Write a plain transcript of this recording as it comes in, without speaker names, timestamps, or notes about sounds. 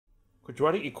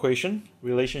Quadratic equation,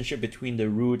 relationship between the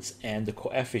roots and the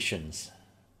coefficients.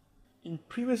 In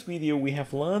previous video, we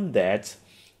have learned that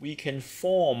we can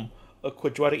form a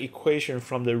quadratic equation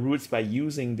from the roots by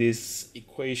using these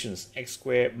equations: x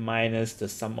squared minus the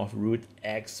sum of root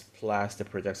x plus the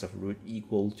product of root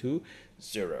equal to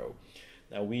 0.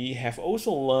 Now we have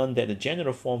also learned that the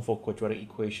general form for quadratic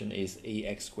equation is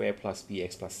ax squared plus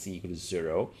bx plus c equal to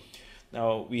 0.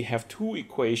 Now we have two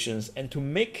equations, and to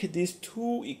make these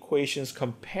two equations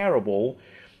comparable,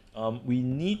 we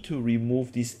need to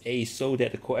remove this a so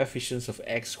that the coefficients of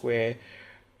x squared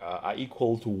are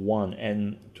equal to 1.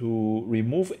 And to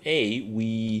remove a,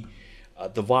 we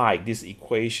divide these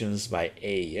equations by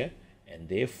a, and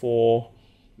therefore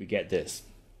we get this.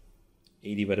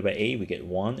 A divided by a, we get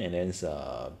 1, and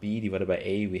then b divided by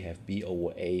a, we have b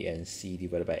over a, and c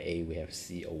divided by a, we have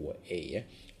c over a.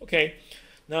 Okay,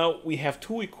 now we have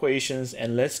two equations,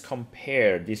 and let's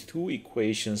compare these two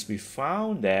equations. We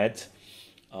found that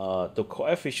the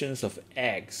coefficients of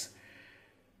x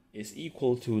is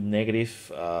equal to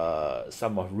negative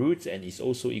sum of roots, and is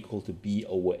also equal to b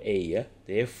over a.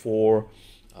 Therefore,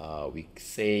 we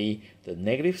say the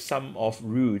negative sum of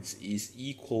roots is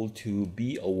equal to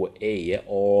b over a,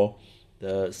 or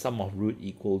the sum of root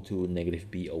equal to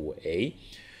negative b over a.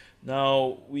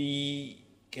 Now we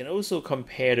can also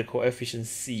compare the coefficient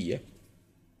c.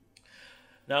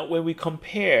 Now when we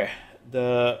compare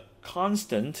the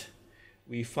constant,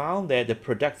 we found that the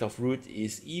product of root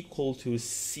is equal to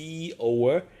c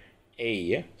over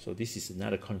a. So this is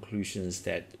another conclusion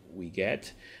that we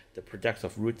get. The product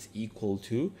of roots equal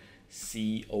to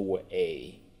c over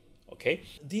a. Okay,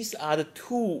 these are the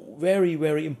two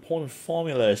very important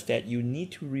formulas that you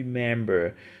need to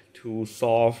remember to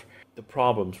solve the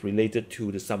problems related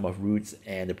to the sum of roots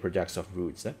and the products of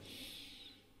roots. Now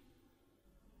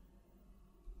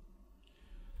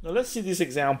let's see this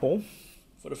example.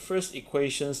 For the first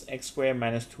equations, x squared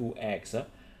minus 2x,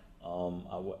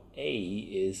 our a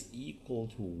is equal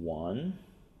to 1.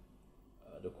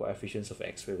 The coefficients of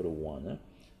x squared equal to 1.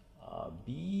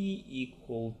 B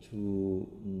equal to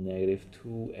negative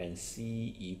 2, and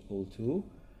c equal to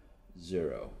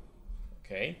 0.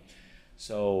 Okay,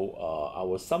 so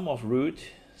our sum of root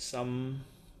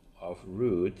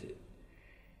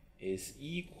is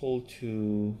equal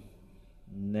to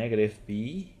negative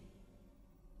b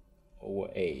over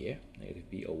a, negative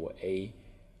b over a,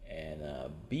 and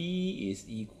b is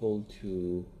equal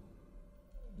to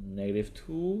negative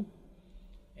 2,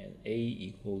 and a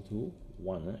equal to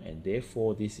 1, and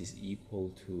therefore this is equal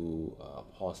to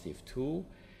positive 2,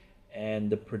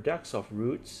 and the products of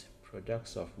root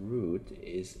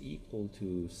is equal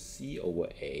to c over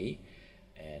a,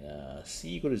 and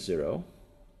c equal to 0,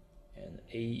 and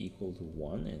a equal to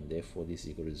 1, and therefore this is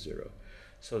equal to 0.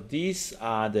 So these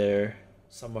are the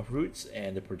sum of roots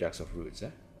and the products of roots.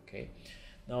 Okay,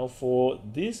 now for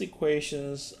these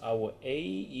equations, our a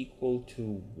equal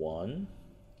to 1,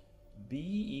 b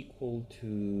equal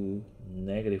to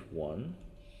negative 1,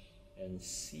 and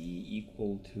c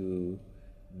equal to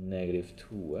negative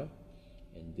 2,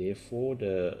 and therefore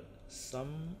the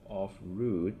sum of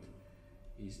root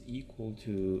is equal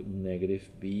to negative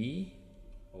b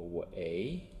over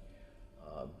a.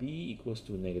 B equals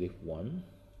to negative 1,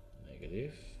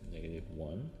 negative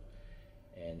 1,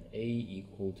 and a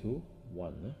equal to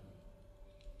 1,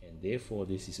 and therefore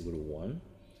this is equal to 1,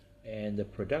 and the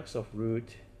products of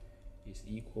root is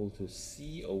equal to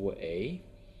c over a,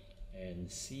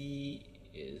 and c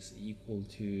is equal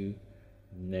to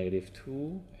negative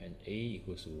 2, and a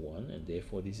equals to 1, and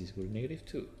therefore this is equal to negative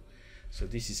 2. So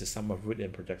this is the sum of root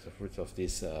and product of roots of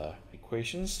these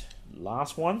equations.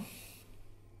 Last one,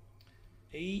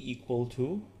 a equal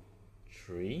to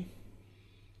 3,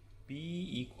 b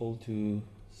equal to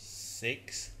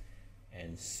 6,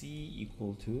 and c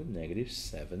equal to negative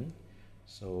 7.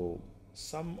 So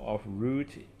sum of root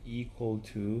equal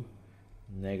to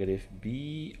negative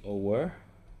b over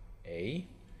a.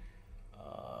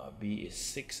 B is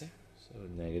 6, so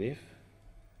negative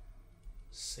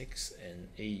 6, and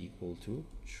a equal to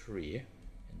 3,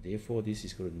 and therefore this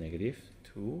is equal to negative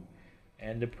 2,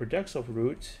 and the products of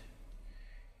root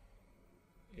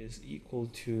is equal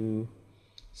to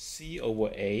c over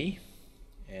a,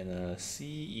 and c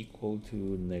equal to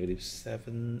negative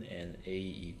 7, and a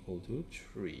equal to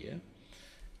 3,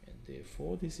 and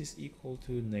therefore this is equal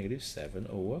to negative 7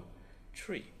 over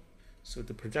 3. So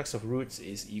the products of roots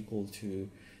is equal to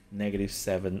negative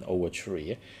 7 over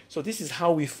 3. So this is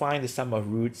how we find the sum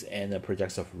of roots and the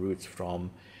products of roots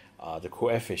from the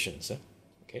coefficients.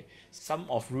 Okay, sum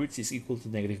of roots is equal to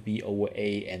negative b over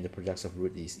a, and the products of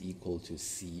root is equal to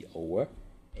c over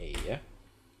a.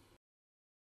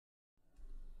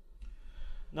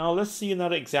 Now let's see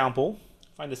another example.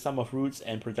 Find the sum of roots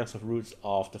and products of roots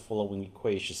of the following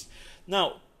equations.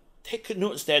 Now, take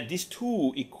note that these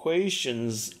two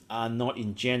equations are not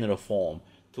in general form.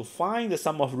 To find the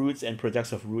sum of roots and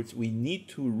products of roots, we need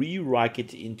to rewrite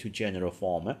it into general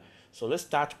form. So let's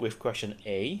start with question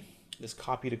A. Let's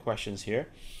copy the questions here.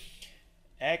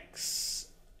 X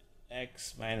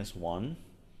minus 1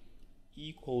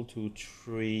 equal to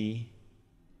 2x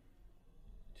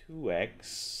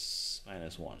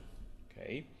minus 1.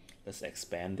 Okay, let's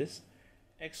expand this.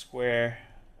 X squared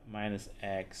minus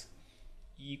x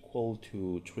equal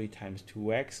to 3 times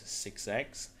 2x,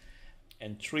 6x,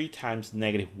 and 3 times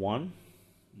negative 1,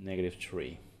 negative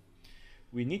 3.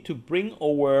 We need to bring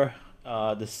over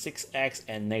the 6x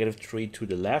and negative 3 to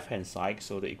the left hand side,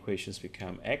 so the equations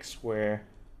become x squared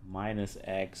minus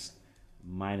x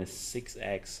minus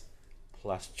 6x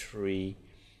plus 3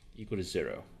 equal to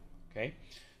 0. Okay,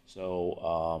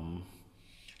 so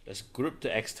let's group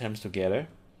the x terms together.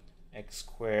 X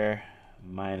squared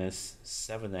minus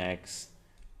 7x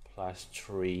plus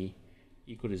 3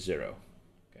 equal to 0.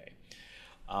 Okay.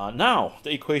 Now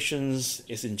the equations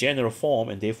is in general form,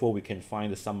 and therefore we can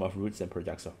find the sum of roots and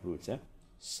products of roots.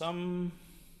 Sum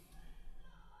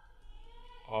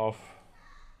of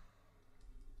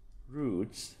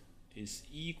roots is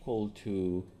equal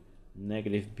to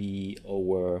negative b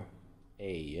over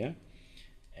a,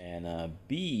 and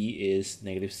b is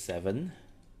negative 7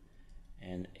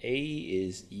 and a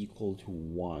is equal to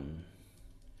 1.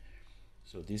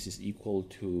 So this is equal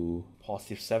to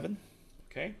positive 7.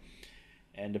 Okay,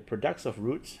 and the products of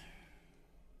roots,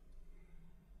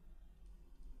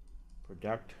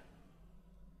 product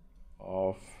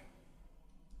of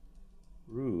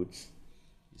roots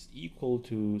is equal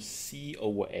to c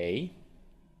over a,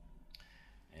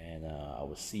 and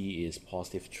our c is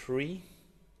positive 3,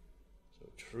 so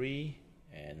 3,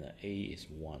 and a is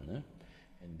 1,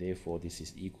 and therefore this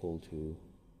is equal to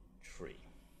 3.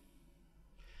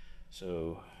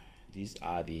 So these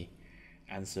are the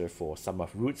answer for sum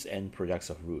of roots and products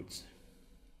of roots.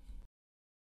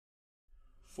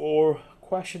 For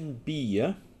question B,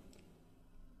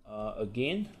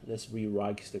 again, let's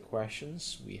rewrite the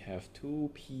questions. We have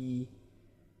 2p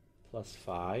plus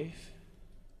 5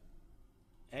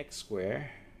 x squared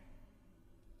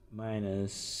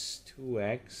minus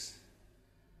 2x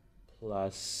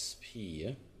plus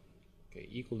p, okay,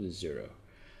 equal to 0.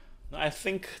 Now I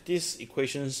think this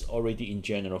equation is already in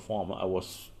general form. I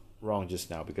was wrong just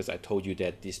now because I told you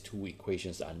that these two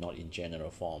equations are not in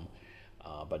general form.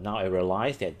 But now I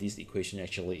realize that this equation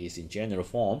actually is in general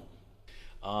form.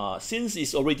 Since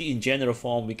it's already in general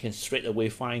form, we can straight away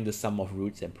find the sum of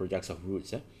roots and products of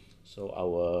roots. So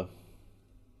our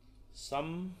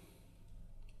sum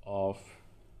of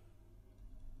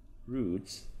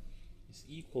roots is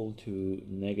equal to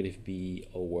negative b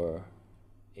over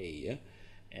a,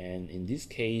 and in this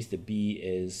case the b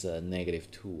is negative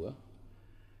 2.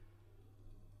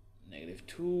 Negative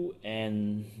 2,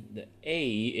 and the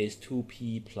a is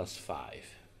 2p plus 5.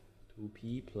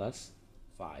 2p plus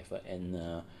 5,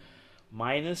 and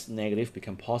minus negative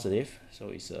become positive, so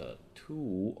it's a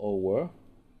 2 over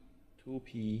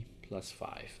 2p plus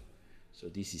 5. So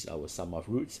this is our sum of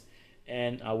roots,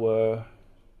 and our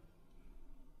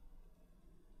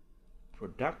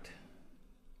product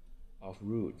of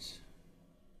roots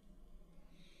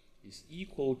is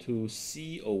equal to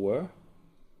c over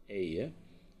a,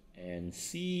 and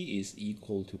c is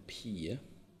equal to p,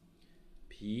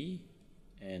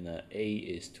 and a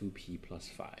is 2p plus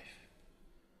 5.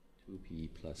 2p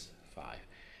plus 5,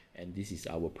 and this is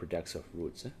our products of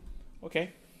roots.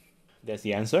 Okay, that's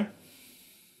the answer.